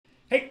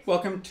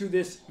Welcome to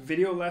this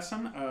video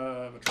lesson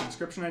of a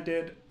transcription I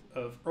did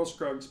of Earl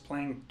Scruggs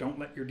playing Don't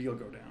Let Your Deal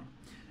Go Down.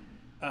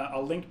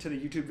 I'll link to the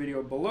YouTube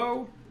video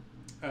below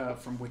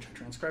from which I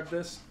transcribed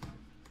this.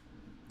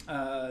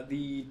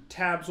 The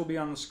tabs will be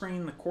on the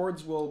screen, the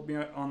chords will be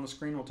on the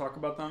screen, we'll talk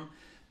about them.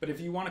 But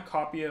if you want a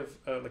copy of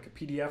like a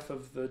PDF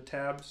of the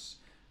tabs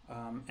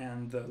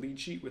and the lead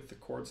sheet with the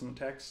chords and the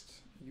text,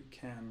 you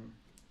can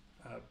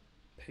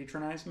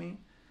patronize me.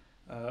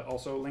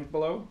 Also link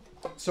below.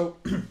 So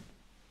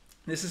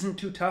this isn't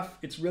too tough.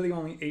 It's really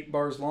only 8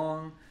 bars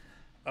long,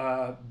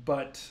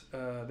 but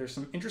there's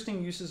some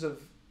interesting uses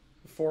of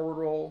forward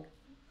roll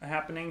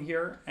happening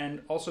here,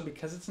 and also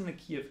because it's in the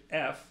key of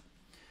F,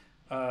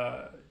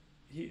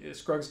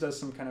 Scruggs does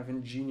some kind of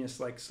ingenious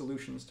like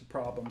solutions to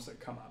problems that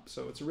come up.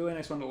 So it's a really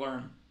nice one to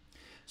learn.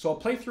 So I'll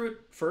play through it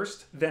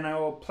first, then I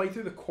will play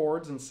through the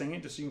chords and sing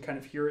it just so you can kind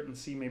of hear it and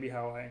see maybe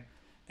how I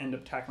end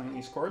up tackling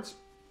these chords.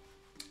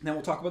 Then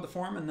we'll talk about the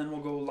form, and then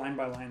we'll go line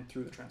by line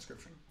through the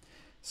transcription.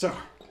 So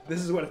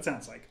this is what it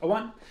sounds like. A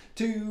 1,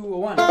 2, a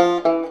 1.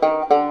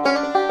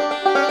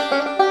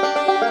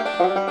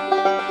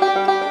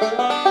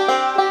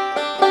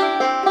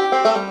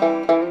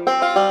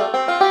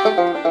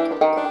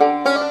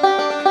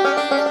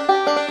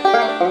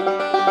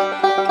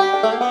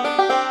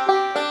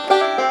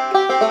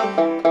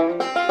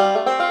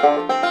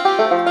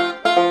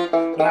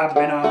 Well, I've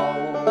been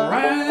all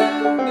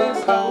around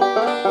this whole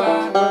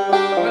wide world.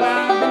 Well,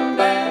 I've been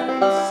down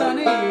to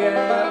sunny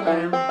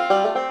Alabama.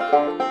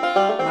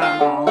 My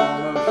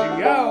mama,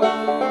 she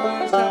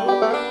always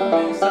told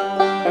me, son,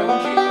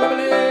 don't you ever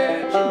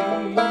let your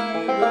deal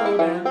go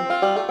down.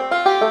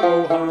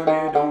 Oh,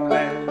 honey, don't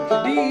let your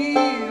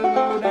deal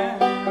go down.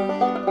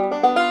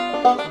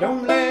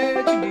 Don't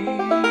let your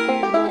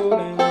deal go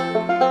down.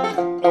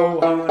 Oh,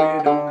 honey,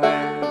 don't let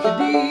your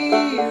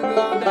deal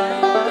go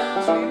down.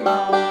 Sweet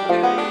mama,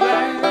 till your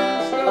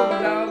last gold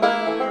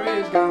dollar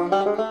is gone.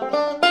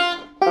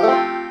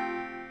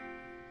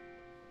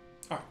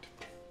 All right.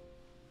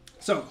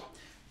 So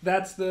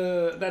that's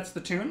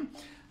the tune.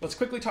 Let's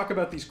quickly talk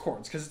about these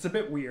chords because it's a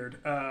bit weird.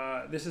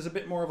 This is a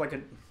bit more of like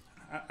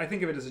I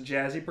think of it as a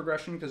jazzy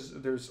progression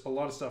because there's a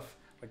lot of stuff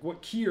like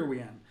what key are we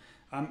in?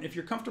 If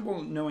you're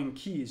comfortable knowing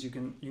keys, you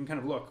can kind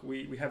of look.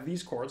 We have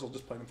these chords. I'll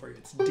just play them for you.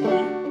 It's D,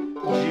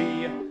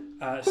 G,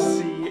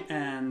 C,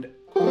 and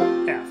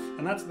F,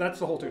 and that's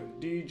the whole tune.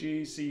 D,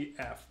 G, C,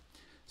 F.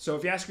 So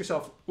if you ask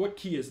yourself, what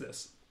key is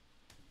this?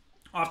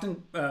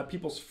 Often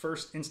people's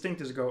first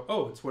instinct is to go,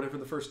 oh, it's whatever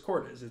the first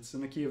chord is. It's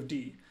in the key of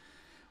D.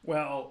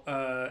 Well,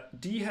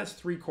 D has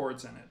 3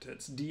 chords in it.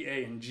 It's D,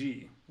 A, and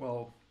G.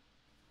 Well,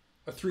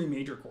 3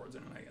 major chords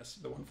in it, I guess,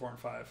 the 1, 4, and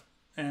 5.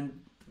 And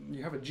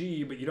you have a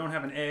G, but you don't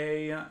have an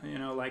A, you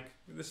know, like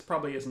this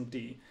probably isn't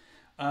D.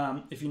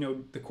 If you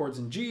know the chords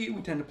in G,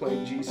 we tend to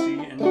play G, C,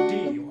 and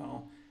D.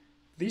 Well,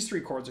 these 3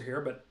 chords are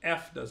here, but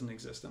F doesn't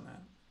exist in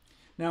that.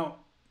 Now,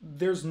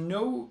 there's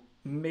no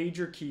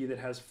major key that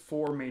has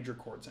 4 major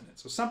chords in it.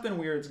 So something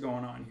weird's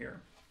going on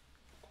here.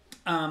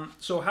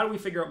 So how do we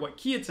figure out what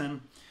key it's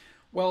in?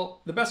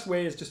 Well, the best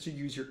way is just to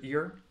use your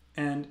ear.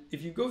 And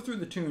if you go through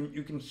the tune,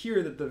 you can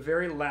hear that the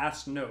very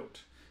last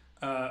note,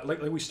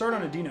 like we start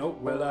on a D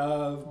note. Well,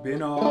 I've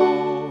been all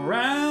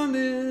around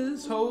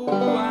this whole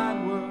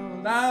wide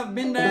world. I've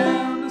been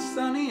down to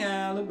sunny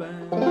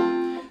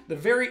Alabama. The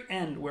very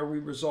end where we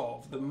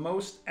resolve, the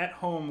most at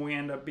home we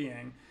end up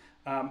being.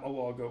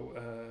 I'll go,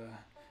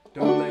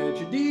 don't let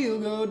your deal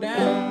go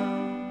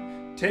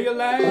down till your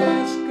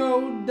last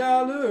gold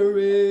dollar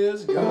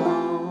is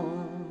gone.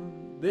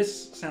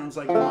 This sounds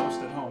like the most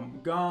at home.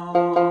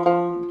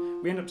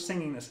 Gone. We end up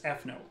singing this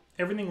F note.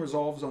 Everything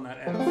resolves on that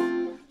F.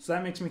 So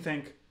that makes me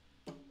think,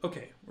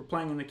 okay, we're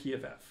playing in the key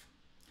of F.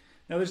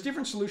 Now there's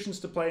different solutions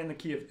to play in the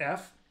key of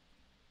F,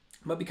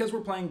 but because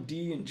we're playing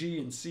D and G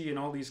and C and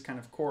all these kind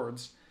of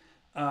chords,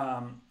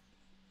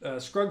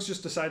 Scruggs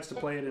just decides to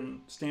play it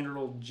in standard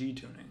old G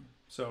tuning.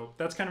 So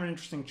that's kind of an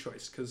interesting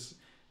choice because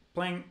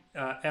playing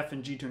F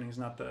and G tuning is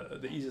not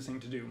the easiest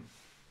thing to do.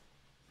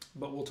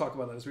 But we'll talk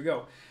about that as we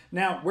go.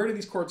 Now, where do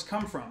these chords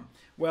come from?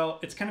 Well,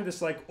 it's kind of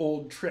this like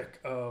old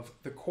trick of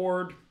the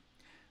chord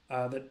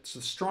that's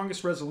the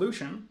strongest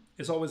resolution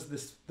is always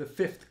the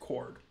 5th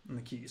chord in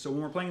the key. So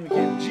when we're playing in the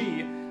key of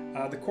G,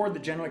 the chord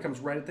that generally comes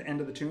right at the end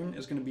of the tune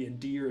is going to be a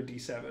D or a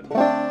D7.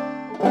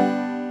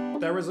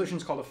 That resolution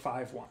is called a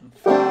 5-1.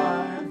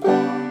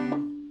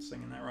 5-1.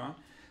 Singing that wrong.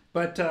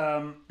 But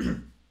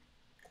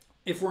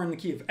if we're in the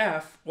key of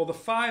F, well, the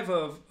 5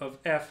 of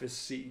F is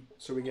C.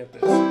 So we get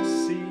this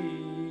C,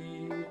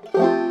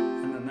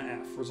 and then the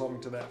F,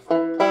 resolving to the F.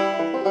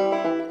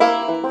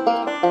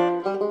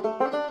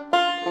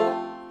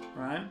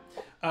 Right?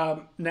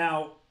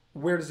 Now,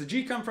 where does the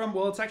G come from?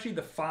 Well, it's actually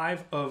the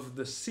 5 of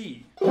the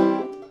C.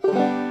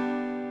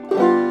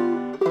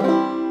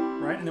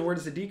 Right? And then where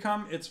does the D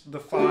come? It's the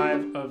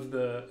 5 of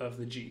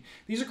the G.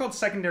 These are called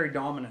secondary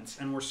dominants,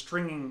 and we're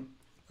stringing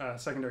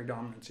secondary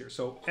dominants here.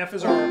 So F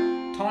is our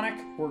tonic,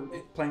 we're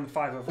playing the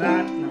 5 of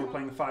that, and then we're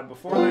playing the 5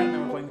 before that, and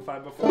then we're playing the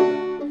 5 before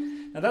that.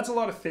 Now that's a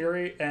lot of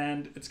theory,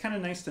 and it's kind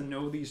of nice to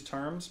know these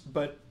terms,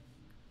 but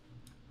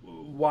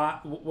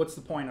what's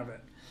the point of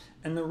it?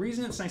 And the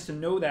reason it's nice to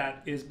know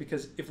that is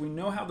because if we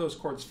know how those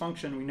chords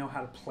function, we know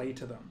how to play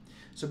to them.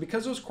 So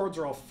because those chords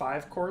are all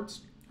 5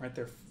 chords, right?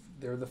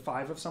 They're the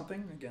 5 of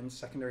something, again,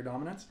 secondary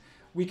dominants.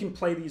 We can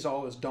play these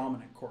all as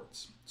dominant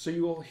chords. So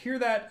you will hear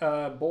that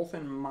both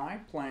in my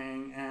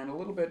playing and a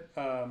little bit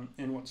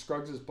in what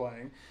Scruggs is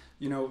playing.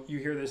 You know, you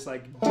hear this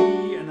like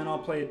D, and then I'll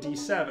play a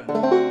D7,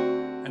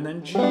 and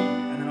then G,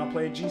 and then I'll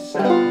play a G7,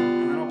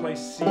 and then I'll play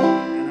C,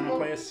 and then I'll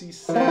play a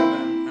C7,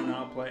 and then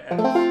I'll play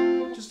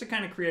F, just to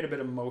kind of create a bit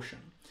of motion.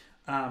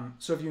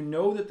 So if you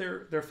know that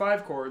they're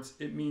 5 chords,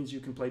 it means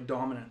you can play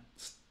dominant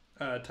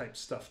type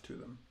stuff to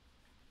them.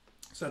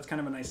 So that's kind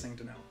of a nice thing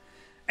to know.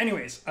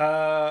 Anyways,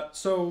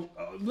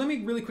 let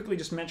me really quickly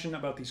just mention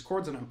about these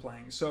chords that I'm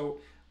playing. So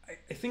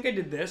I think I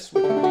did this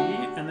with a D,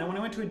 and then when I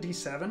went to a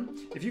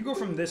D7, if you go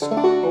from this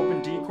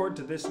open D chord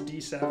to this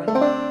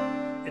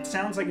D7, it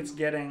sounds like it's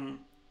getting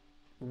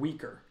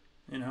weaker.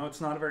 You know, it's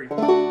not a very,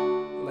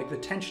 like the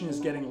tension is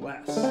getting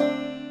less.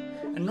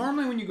 And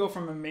normally when you go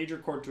from a major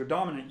chord to a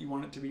dominant, you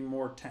want it to be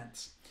more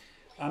tense.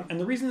 And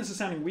the reason this is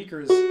sounding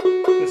weaker is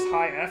this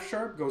high F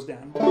sharp goes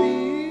down.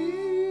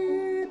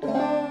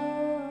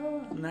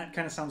 And that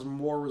kind of sounds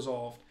more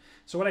resolved.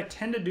 So what I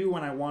tend to do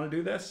when I want to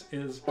do this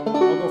is I'll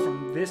go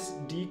from this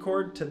D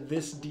chord to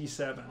this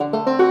D7,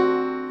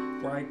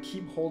 where I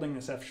keep holding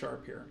this F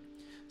sharp here.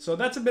 So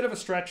that's a bit of a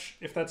stretch.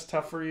 If that's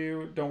tough for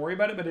you, don't worry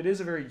about it, but it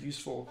is a very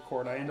useful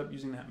chord. I end up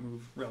using that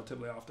move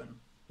relatively often.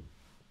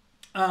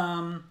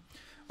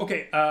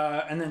 Okay,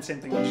 and then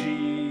same thing,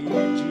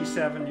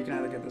 G7, you can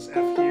either get this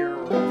F here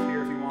or F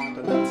here if you want,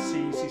 and then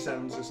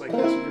C7 is just like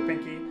this with your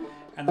pinky,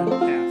 and then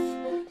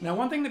F. Now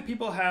one thing that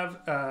people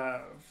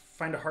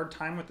find a hard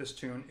time with this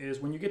tune is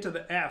when you get to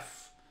the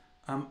F,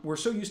 we're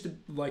so used to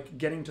like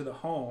getting to the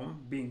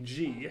home, being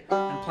G,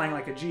 and playing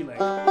like a G lick,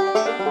 right?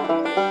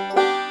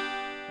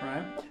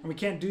 And we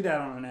can't do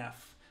that on an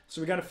F.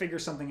 So we got to figure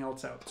something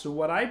else out. So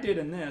what I did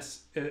in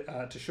this,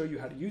 to show you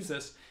how to use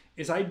this,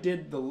 is I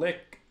did the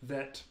lick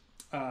that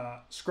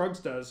Scruggs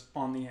does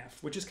on the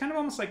F, which is kind of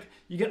almost like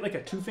you get like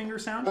a 2-finger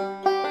sound,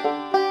 but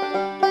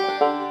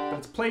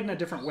it's played in a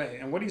different way.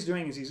 And what he's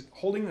doing is he's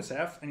holding this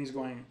F and he's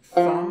going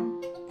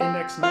thumb,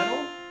 index,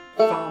 middle,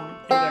 thumb,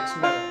 index,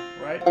 middle,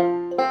 right?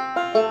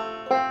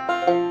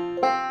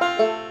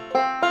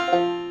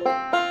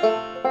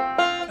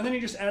 And then he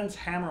just adds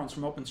hammer-ons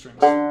from open strings.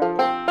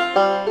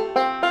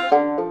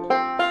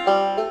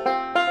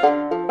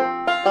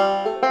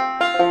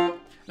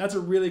 That's a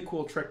really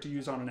cool trick to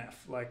use on an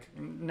F. Like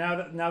now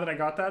that I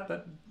got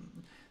that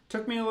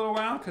took me a little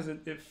while because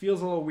it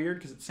feels a little weird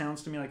because it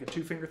sounds to me like a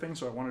 2-finger thing.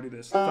 So I want to do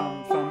this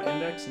thumb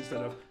index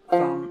instead of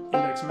thumb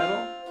index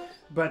middle.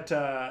 But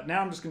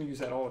now I'm just going to use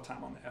that all the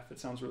time on the F.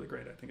 It sounds really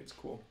great. I think it's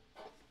cool.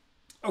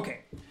 Okay,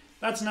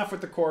 that's enough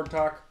with the chord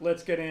talk.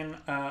 Let's get in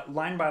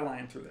line by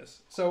line through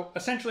this. So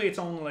essentially it's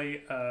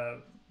only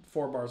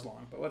 4 bars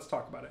long, but let's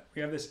talk about it.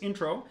 We have this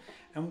intro,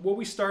 and what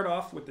we start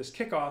off with this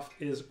kickoff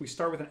is we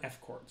start with an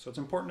F chord. So it's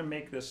important to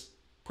make this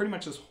pretty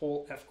much this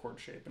whole F chord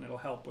shape, and it'll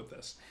help with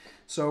this.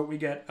 So we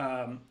get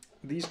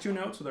these 2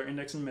 notes with our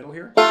index and middle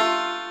here,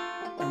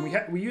 and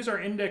we use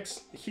our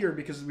index here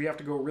because we have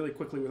to go really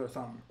quickly with our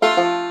thumb,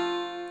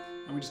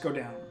 and we just go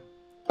down.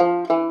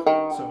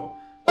 So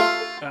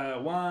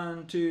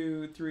 1,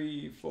 2,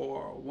 3,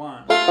 4,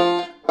 1.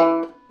 Then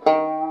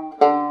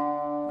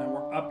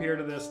we're up here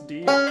to this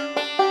D.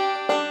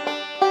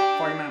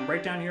 Foggy Mountain,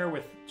 right down here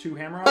with 2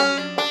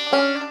 hammer-ons,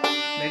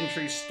 making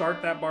sure you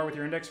start that bar with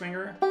your index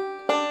finger.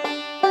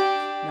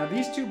 Now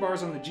these 2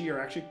 bars on the G are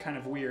actually kind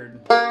of weird.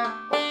 So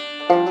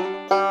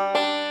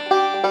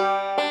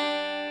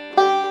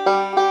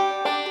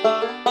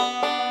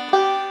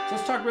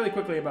let's talk really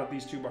quickly about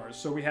these 2 bars.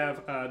 So we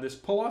have this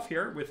pull-off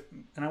here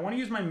and I want to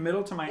use my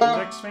middle to my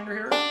index finger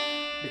here,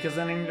 because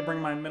then I need to bring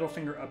my middle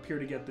finger up here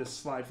to get this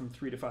slide from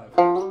 3 to 5.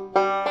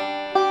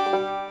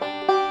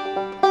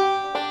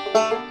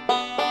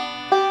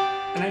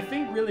 And I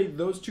think really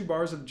those 2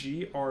 bars of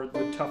G are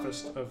the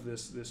toughest of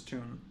this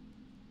tune.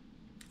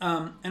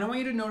 And I want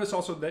you to notice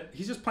also that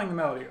he's just playing the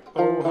melody.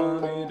 Oh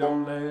honey,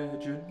 don't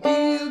let your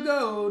deal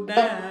go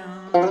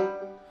down.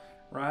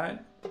 Right?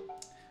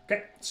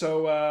 Okay,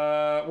 so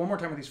one more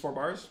time with these 4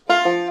 bars.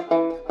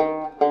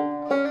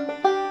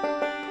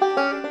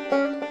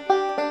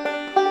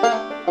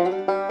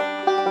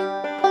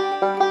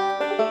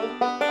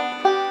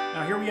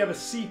 Have a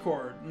C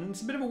chord, and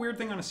it's a bit of a weird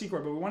thing on a C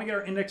chord, but we want to get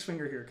our index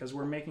finger here because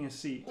we're making a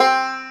C.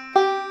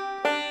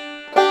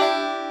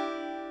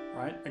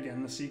 Right,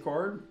 again the C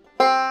chord.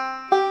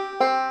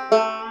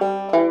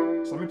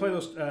 So let me play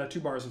those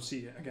 2 bars of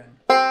C again.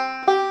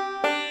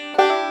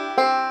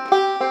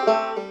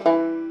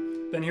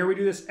 Then here we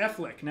do this F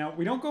lick. Now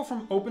we don't go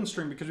from open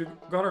string because we've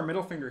got our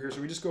middle finger here, so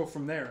we just go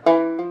from there.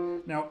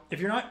 Now if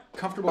you're not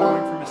comfortable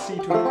going from a C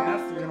to an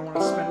F, you're going to want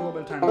to spend a little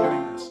bit of time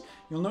doing this.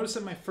 You'll notice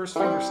that my first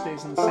finger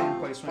stays in the same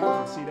place when I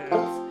go from C to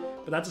F.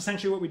 But that's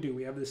essentially what we do.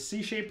 We have this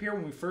C shape here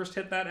when we first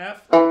hit that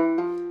F,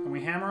 and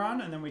we hammer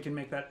on, and then we can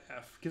make that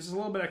F. Gives us a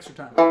little bit extra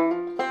time.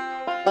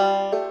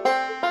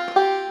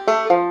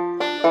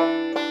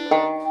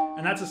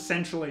 And that's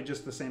essentially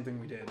just the same thing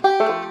we did.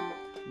 1,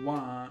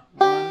 1,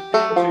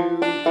 and 2,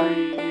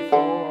 3,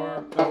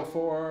 4, oh,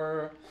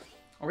 4.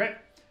 Okay,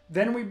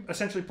 then we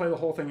essentially play the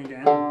whole thing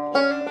again.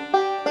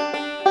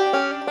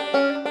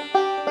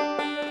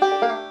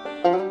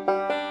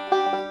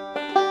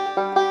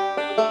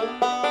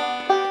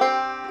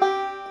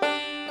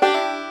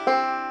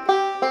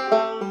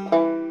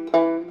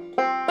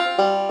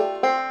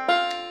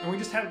 And we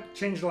just have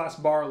changed the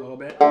last bar a little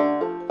bit.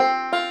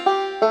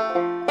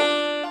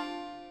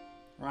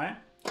 Right?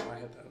 Oh, I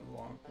hit that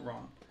wrong.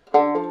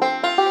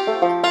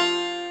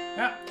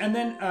 Yeah, and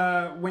then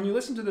when you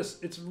listen to this,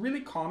 it's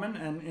really common,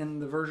 and in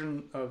the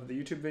version of the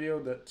YouTube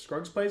video that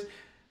Scruggs plays,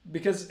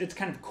 because it's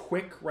kind of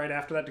quick right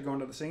after that to go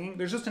into the singing,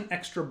 there's just an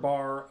extra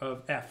bar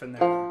of F in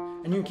there.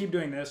 And you can keep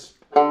doing this.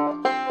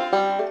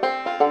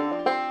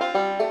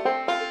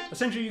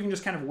 Essentially, you can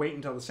just kind of wait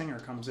until the singer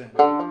comes in.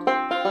 Oh,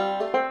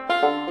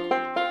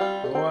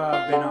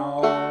 I've been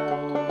all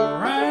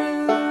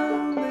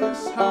around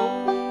this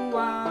whole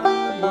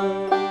wide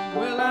world.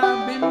 Well,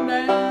 I've been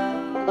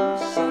down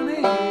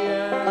sunny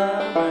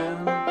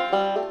Alabama.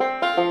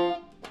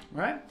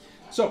 Right?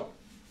 So,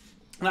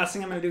 last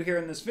thing I'm going to do here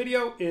in this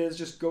video is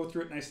just go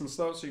through it nice and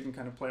slow so you can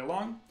kind of play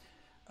along.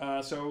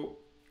 So,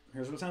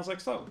 here's what it sounds like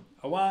slow.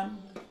 A 1,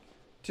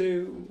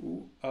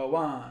 2, a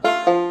 1.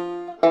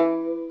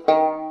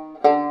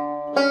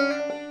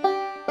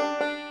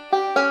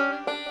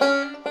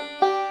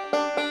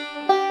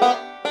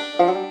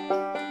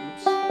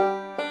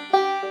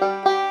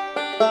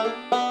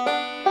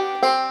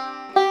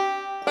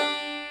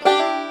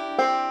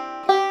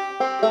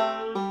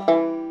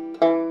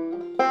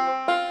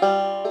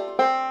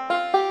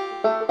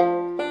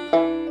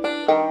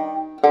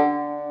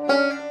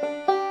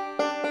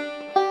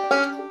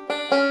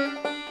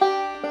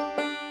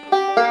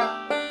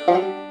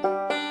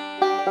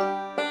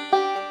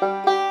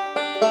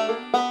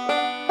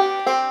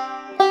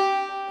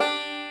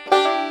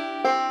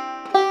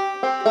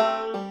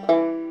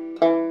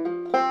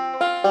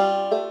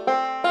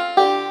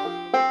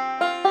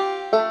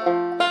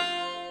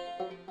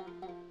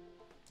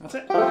 That's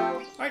it. All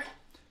right.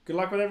 Good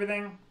luck with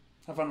everything.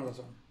 Have fun with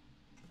this one.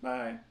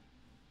 Bye.